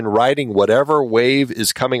 he has been riding whatever wave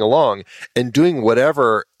is coming along and doing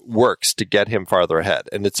whatever works to get him farther ahead.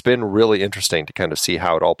 And it's been really interesting to kind of see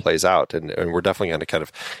how it all plays out. And we're definitely going to kind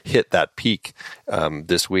of hit that peak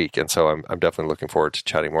this week. And so I'm definitely looking forward to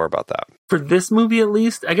chatting more about that. For this movie, at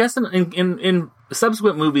least, I guess in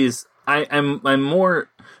subsequent movies, I'm more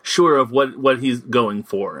sure of what he's going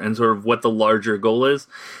for and sort of what the larger goal is.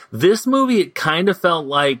 This movie, it kind of felt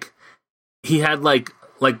like he had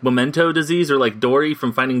memento disease, or Dory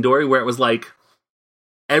from Finding Dory, where it was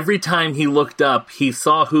every time he looked up, he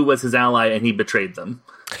saw who was his ally and he betrayed them.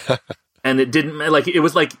 And it didn't it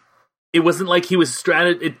wasn't like he was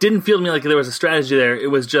it didn't feel to me like there was a strategy there. It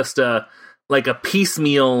was just a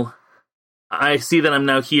piecemeal. I see that I'm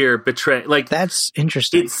now here, betray. That's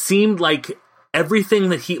interesting. It seemed like everything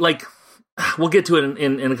that he we'll get to it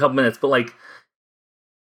in a couple minutes, but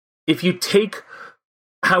if you take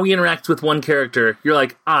how he interacts with one character, you're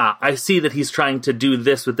like, I see that he's trying to do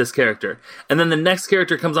this with this character. And then the next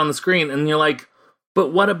character comes on the screen and you're like,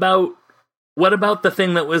 but what about the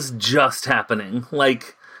thing that was just happening?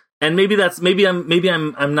 Like, and maybe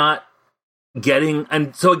I'm not getting,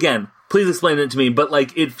 and so again, please explain it to me, but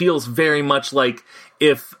like, it feels very much like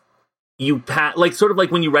if you like sort of like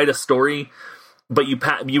when you write a story, but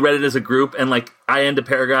you read it as a group, and like I end a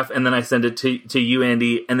paragraph and then I send it to you,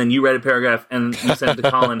 Andy, and then you read a paragraph and you send it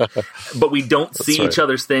to Colin, but we don't see each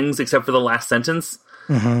other's things except for the last sentence.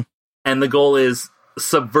 Mm-hmm. And the goal is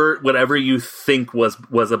subvert whatever you think was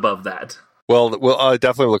above that. Well, I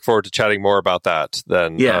definitely look forward to chatting more about that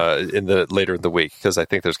then later in the week, because I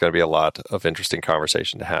think there's going to be a lot of interesting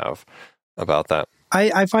conversation to have about that.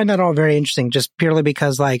 I find that all very interesting, just purely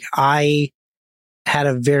because like I had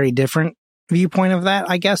a very different viewpoint of that,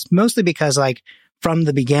 I guess, mostly because like from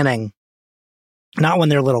the beginning, not when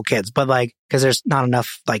they're little kids, but like because there's not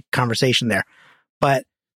enough like conversation there. But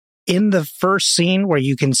in the first scene where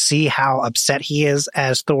you can see how upset he is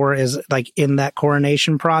as Thor is like in that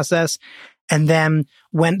coronation process, and then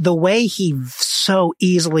when the way he so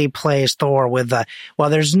easily plays Thor with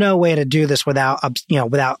there's no way to do this without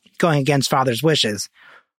going against father's wishes.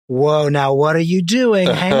 Whoa, now what are you doing?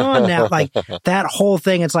 Hang on now. Like that whole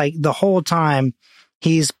thing, it's like the whole time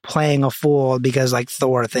he's playing a fool because like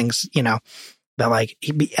Thor thinks, that like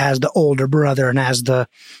he, as the older brother and as the,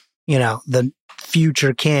 the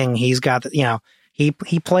future king, he's got, he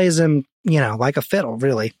plays him, like a fiddle,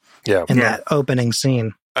 really. Yeah. In that opening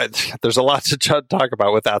scene. There's a lot to talk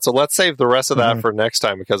about with that. So let's save the rest of that for next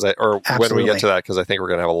time when we get to that, because I think we're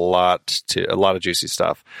going to have a lot of juicy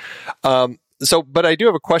stuff. But I do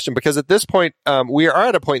have a question, because at this point, we are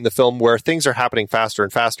at a point in the film where things are happening faster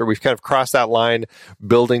and faster. We've kind of crossed that line,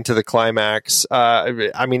 building to the climax.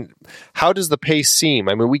 I mean, how does the pace seem?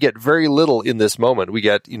 I mean, we get very little in this moment. We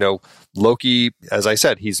get, Loki, as I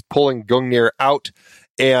said, he's pulling Gungnir out,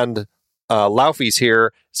 and Laufey's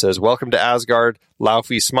here, says, "Welcome to Asgard."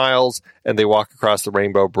 Laufey smiles, and they walk across the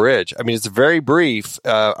Rainbow Bridge. I mean, it's very brief.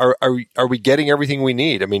 Are we getting everything we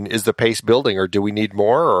need? I mean, is the pace building, or do we need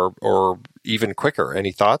more, or even quicker?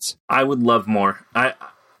 Any thoughts? I would love more.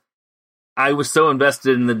 I was so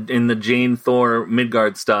invested in the Jane Thor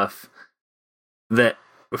Midgard stuff that,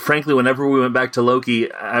 frankly, whenever we went back to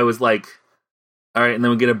Loki, I was like, all right, and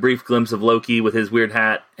then we get a brief glimpse of Loki with his weird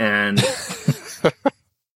hat, and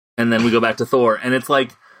and then we go back to Thor, and it's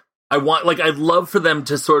like, I'd love for them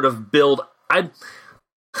to sort of build. I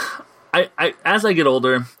as I get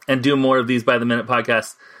older and do more of these by the minute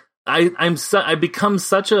podcasts, I become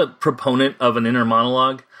such a proponent of an inner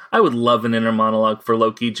monologue. I would love an inner monologue for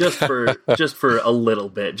Loki, just for a little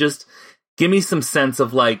bit. Just give me some sense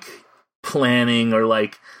of like planning, or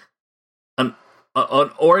like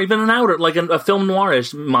or even an outer, like a film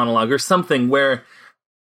noirish monologue or something where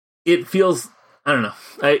it feels, I don't know.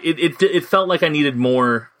 It felt like I needed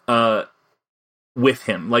more with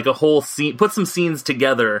him, like a whole scene, put some scenes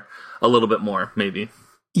together a little bit more, maybe.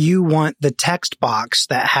 You want the text box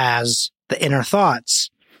that has the inner thoughts,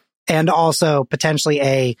 and also potentially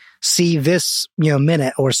a see this,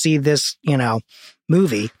 minute, or see this,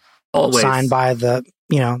 movie. Always signed by the,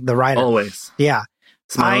 the writer. Always. Yeah.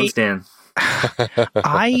 Smile and Stan.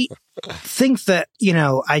 I think that,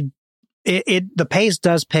 the pace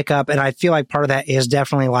does pick up, and I feel like part of that is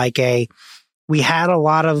definitely like we had a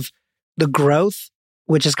lot of the growth,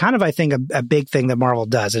 which is kind of, I think, a big thing that Marvel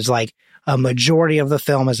does. It's like a majority of the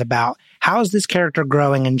film is about how is this character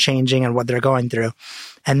growing and changing and what they're going through.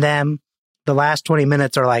 And then the last 20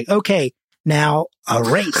 minutes are like, okay, now a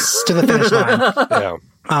race to the finish line.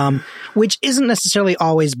 Yeah. Which isn't necessarily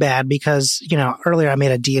always bad, because, earlier I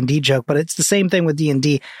made a D&D joke, but it's the same thing with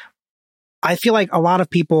D&D. I feel like a lot of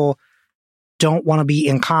people don't want to be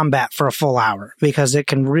in combat for a full hour, because it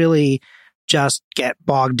can really just get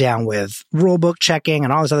bogged down with rulebook checking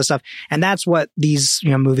and all this other stuff. And that's what these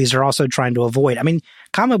movies are also trying to avoid. I mean,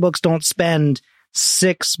 comic books don't spend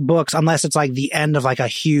 6 books unless it's like the end of like a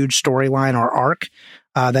huge storyline or arc.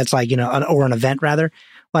 That's like, or an event rather.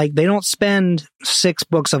 Like, they don't spend 6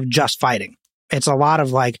 books of just fighting. It's a lot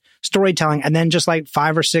of like storytelling, and then just like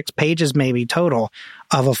 5 or 6 pages maybe total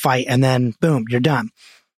of a fight, and then boom, you're done.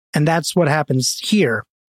 And that's what happens here.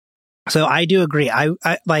 So I do agree.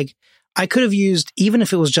 I could have used, even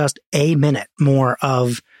if it was just a minute more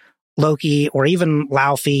of Loki or even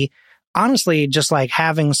Laufey, honestly, just like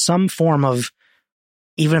having some form of,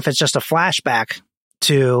 even if it's just a flashback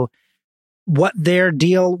to what their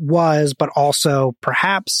deal was, but also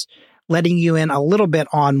perhaps letting you in a little bit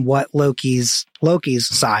on what Loki's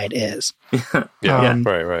side is.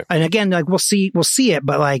 Right. And again, like we'll see it,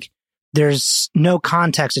 but like there's no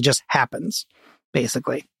context. It just happens,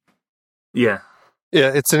 basically. Yeah.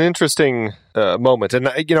 Yeah, it's an interesting moment. And,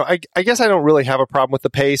 I guess I don't really have a problem with the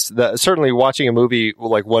pace. Certainly watching a movie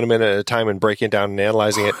like 1 minute at a time and breaking it down and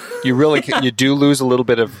analyzing it, you really you do lose a little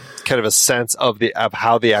bit of kind of a sense of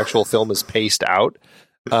how the actual film is paced out.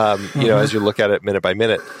 As you look at it minute by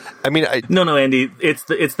minute. I mean, no, Andy, it's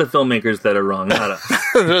the filmmakers that are wrong, not us.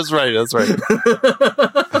 That's right.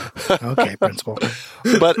 Okay, principal.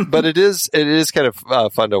 But it is kind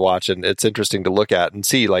of fun to watch, and it's interesting to look at and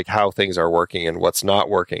see like how things are working and what's not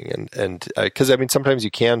working, and because I mean sometimes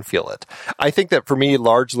you can feel it. I think that for me,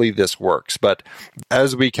 largely this works, but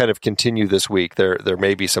as we kind of continue this week, there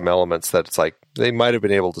may be some elements that it's like they might have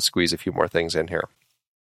been able to squeeze a few more things in here.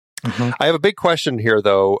 Mm-hmm. I have a big question here,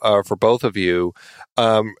 though, for both of you,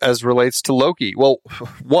 as relates to Loki. Well,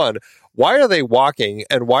 one, why are they walking,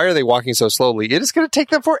 and why are they walking so slowly? It is going to take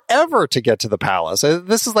them forever to get to the palace.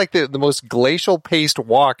 This is like the most glacial-paced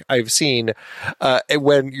walk I've seen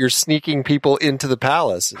when you're sneaking people into the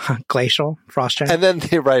palace. Glacial? Frost giant? And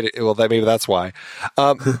then, right, well, maybe that's why.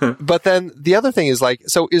 But then the other thing is, like,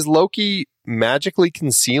 so is Loki magically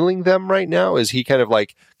concealing them right now? Is he kind of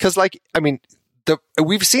like, because, like, I mean,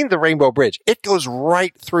 we've seen the Rainbow Bridge. It goes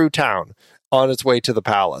right through town on its way to the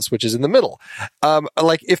palace, which is in the middle.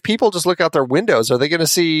 Like, if people just look out their windows, are they going to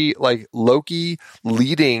see like Loki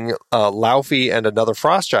leading Laufey and another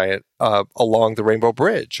frost giant along the Rainbow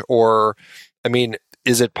Bridge? Or, I mean,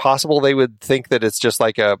 is it possible they would think that it's just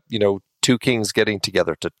like two kings getting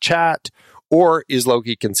together to chat? Or is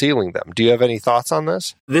Loki concealing them? Do you have any thoughts on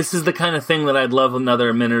this? This is the kind of thing that I'd love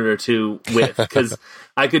another minute or two with, because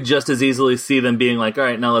I could just as easily see them being like, all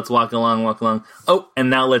right, now let's walk along. Oh, and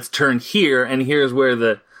now let's turn here, and here's where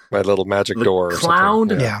my little magic door cloud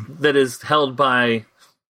that is held by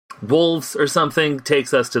wolves or something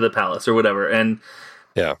takes us to the palace or whatever. And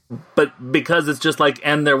but because it's just like,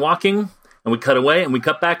 and they're walking, and we cut away, and we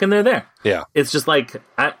cut back, and they're there. Yeah. It's just like,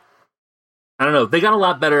 I don't know. They got a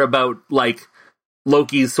lot better about like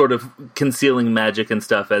Loki's sort of concealing magic and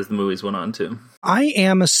stuff as the movies went on too. I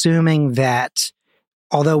am assuming that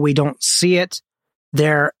although we don't see it,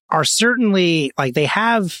 there are certainly like they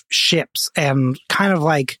have ships and kind of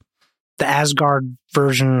like the Asgard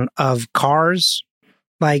version of cars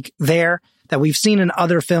like there that we've seen in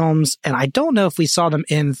other films. And I don't know if we saw them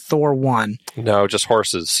in Thor 1. No, just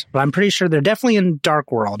horses. But I'm pretty sure they're definitely in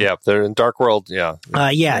Dark World. Yeah, they're in Dark World. Yeah.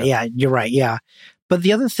 Yeah, you're right. Yeah. But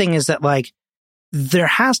the other thing is that like there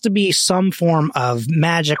has to be some form of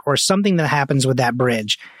magic or something that happens with that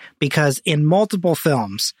bridge, because in multiple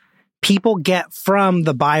films, people get from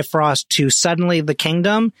the Bifrost to suddenly the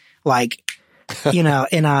kingdom, like, in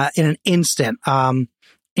an instant.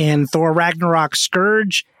 In Thor Ragnarok,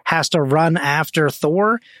 Scourge has to run after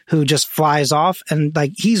Thor, who just flies off, and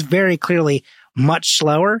like he's very clearly much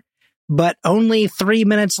slower, but only 3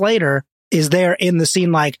 minutes later is there in the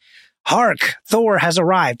scene like, hark, Thor has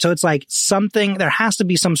arrived. So it's like something, there has to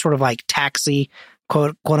be some sort of like taxi,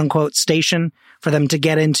 quote unquote, station for them to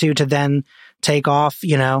get into to then take off,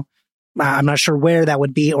 I'm not sure where that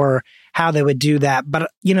would be or how they would do that.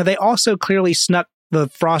 But, they also clearly snuck the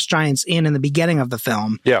frost giants in the beginning of the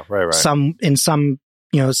film. Yeah, right. Some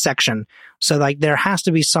section. So like there has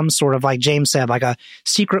to be some sort of, like James said, like a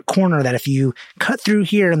secret corner that if you cut through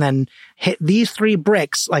here and then hit these 3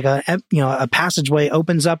 bricks, like a passageway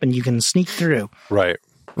opens up and you can sneak through. Right.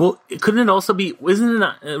 Well, couldn't it also be, isn't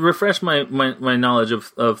it, refresh my knowledge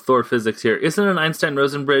of Thor physics here. Isn't an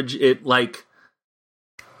Einstein-Rosen bridge, it like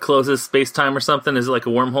closes space-time or something? Is it like a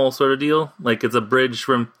wormhole sort of deal? Like it's a bridge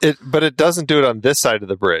from it, but it doesn't do it on this side of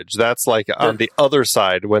the bridge. That's like on the other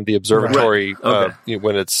side when the observatory,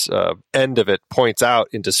 when its end of it points out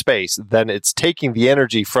into space, then it's taking the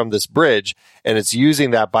energy from this bridge and it's using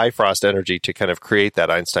that Bifrost energy to kind of create that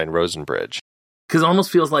Einstein-Rosen bridge. Because it almost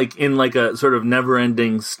feels like in like a sort of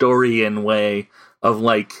never-ending story in way of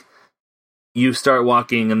like you start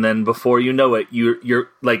walking and then before you know it, you're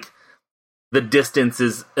like, the distance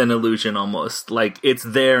is an illusion almost. Like it's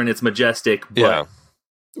there and it's majestic, but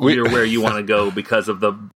you're where you want to go because of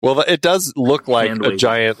the... Well, it does look like a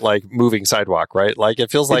giant like moving sidewalk, right? Like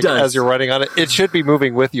it feels like as you're running on it, it should be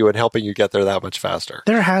moving with you and helping you get there that much faster.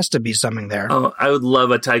 There has to be something there. Oh, I would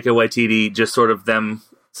love a Taika Waititi, just sort of them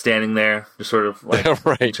standing there, just sort of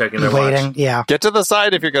like checking their watch. Yeah. Get to the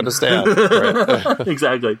side if you're going to stand. Right?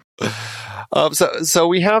 Exactly. So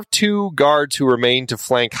we have 2 guards who remain to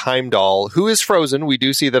flank Heimdall, who is frozen. We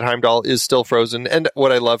do see that Heimdall is still frozen. And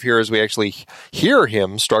what I love here is we actually hear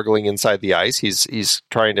him struggling inside the ice. He's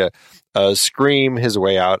trying to scream his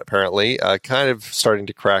way out, apparently, kind of starting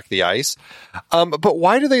to crack the ice. But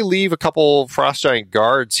why do they leave a couple Frost Giant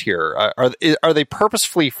guards here? Are they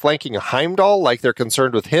purposefully flanking Heimdall, like they're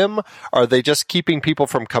concerned with him? Are they just keeping people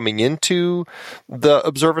from coming into the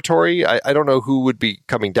observatory? I don't know who would be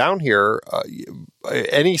coming down here.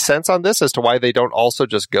 Any sense on this as to why they don't also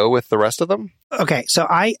just go with the rest of them? Okay, so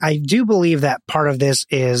I do believe that part of this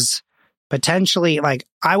is potentially, like,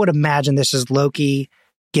 I would imagine this is Loki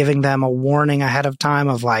giving them a warning ahead of time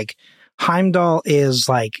of, like, Heimdall is,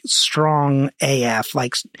 like, strong AF.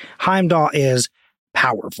 Like, Heimdall is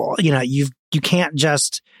powerful. You know, you can't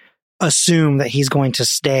just assume that he's going to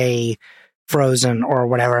stay frozen or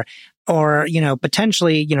whatever. Or, you know,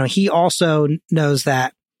 potentially, you know, he also knows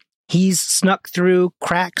that he's snuck through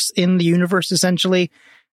cracks in the universe, essentially.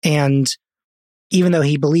 And even though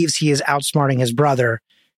he believes he is outsmarting his brother,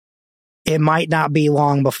 it might not be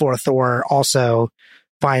long before Thor also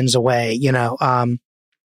finds a way, you know. And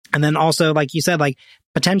then also, like you said, like,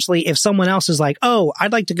 potentially if someone else is like, oh,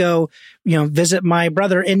 I'd like to go, you know, visit my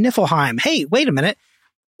brother in Niflheim. Hey, wait a minute.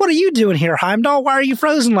 What are you doing here, Heimdall? Why are you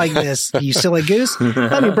frozen like this, you silly goose?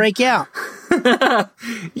 Let me break you out.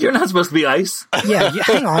 You're not supposed to be ice. Yeah,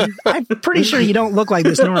 hang on. I'm pretty sure you don't look like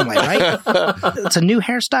this normally, right? It's a new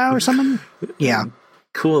hairstyle or something? Yeah.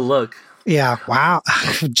 Cool look. Yeah. Wow.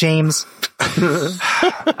 James.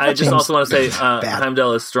 I just also want to say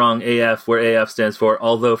Heimdall is strong AF, where AF stands for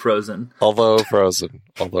although frozen. Although frozen.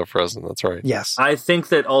 That's right. Yes. I think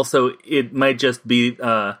that also it might just be...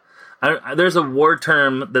 there's a war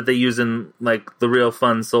term that they use in, like, the real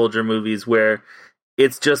fun soldier movies where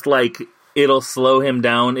it's just like it'll slow him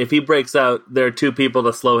down. If he breaks out, there are two people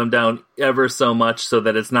to slow him down ever so much so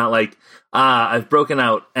that it's not like, I've broken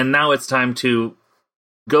out and now it's time to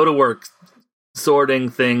go to work sorting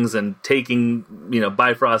things and taking, you know,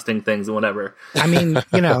 bifrosting things and whatever. I mean,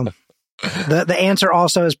 you know, the answer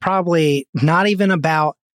also is probably not even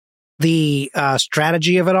about the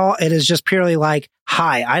strategy of it all. It is just purely like,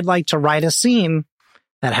 hi, I'd like to write a scene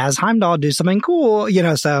that has Heimdall do something cool, you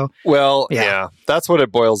know, so. Well, yeah, that's what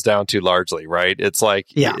it boils down to largely, right? It's like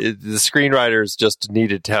the screenwriters just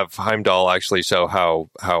needed to have Heimdall actually show how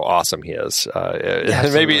awesome he is.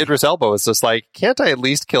 And maybe Idris Elba was just like, can't I at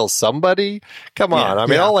least kill somebody? Come on. I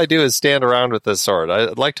mean, all I do is stand around with this sword.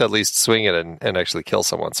 I'd like to at least swing it and actually kill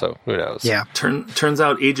someone, so who knows? Yeah. Turns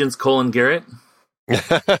out Agents Cole and Garrett,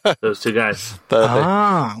 those two guys.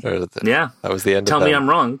 Yeah. That was the end Tell of them. me I'm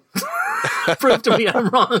wrong. Prove to me I'm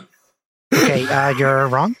wrong. Okay, you're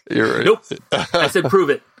wrong? Nope. I said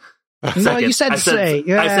prove it. No, you said say.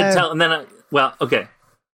 I said tell, and then well, okay.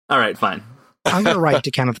 All right, fine. I'm going to write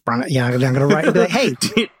to Kenneth Branagh. Yeah, I'm going to write, be like, hey,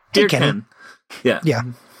 dear Ken. Yeah.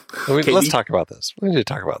 Let's talk about this. We need to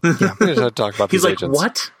talk about this. We need to talk about these agents. He's like,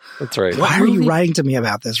 what? That's right. Why are you writing to me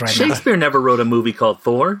about this right now? Shakespeare never wrote a movie called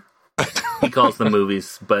Thor. He calls them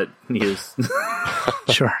movies, but he's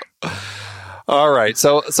sure. All right,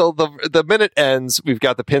 so the minute ends. We've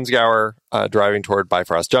got the Pinsgauer driving toward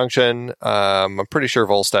Bifrost Junction. I'm pretty sure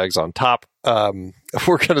Volstag's on top.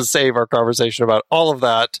 We're going to save our conversation about all of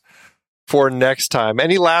that for next time.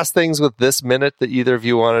 Any last things with this minute that either of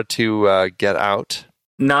you wanted to get out?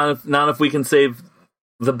 Not if we can save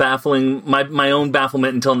the baffling my own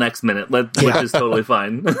bafflement until next minute, which is totally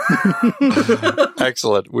fine.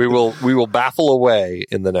 Excellent. We will baffle away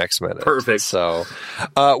in the next minute. Perfect. So,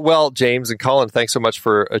 well, James and Colin, thanks so much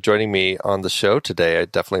for joining me on the show today. I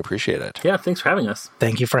definitely appreciate it. Yeah, thanks for having us.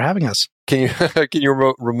 Thank you for having us. Can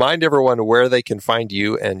you remind everyone where they can find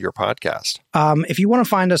you and your podcast? If you want to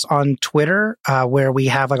find us on Twitter, where we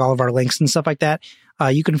have like all of our links and stuff like that,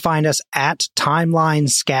 you can find us at Timeline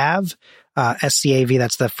Scav. SCAV,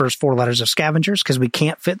 that's the first four letters of Scavengers, because we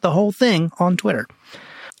can't fit the whole thing on Twitter.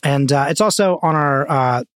 And it's also on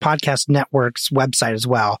our podcast network's website as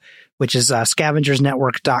well, which is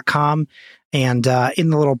scavengersnetwork.com. And in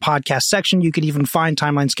the little podcast section, you could even find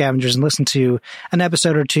Timeline Scavengers and listen to an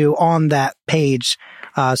episode or two on that page.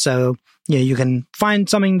 So you can find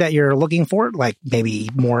something that you're looking for, like maybe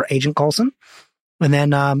more Agent Coulson, and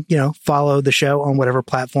then follow the show on whatever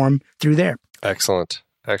platform through there. Excellent.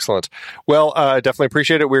 Well, I definitely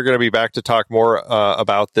appreciate it. We're going to be back to talk more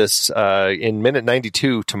about this in minute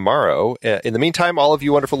 92 tomorrow. In the meantime, all of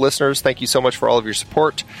you wonderful listeners, thank you so much for all of your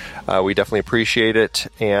support. We definitely appreciate it.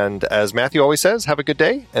 And as Matthew always says, have a good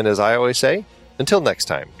day. And as I always say, until next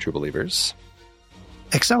time, true believers.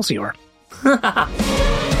 Excelsior.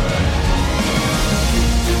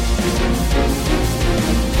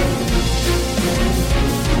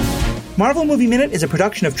 Marvel Movie Minute is a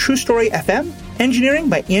production of True Story FM, engineering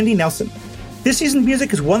by Andy Nelson. This season's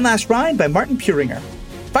music is One Last Ride by Martin Puringer.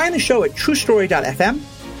 Find the show at truestory.fm,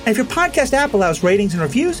 And if your podcast app allows ratings and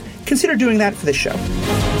reviews, consider doing that for the show.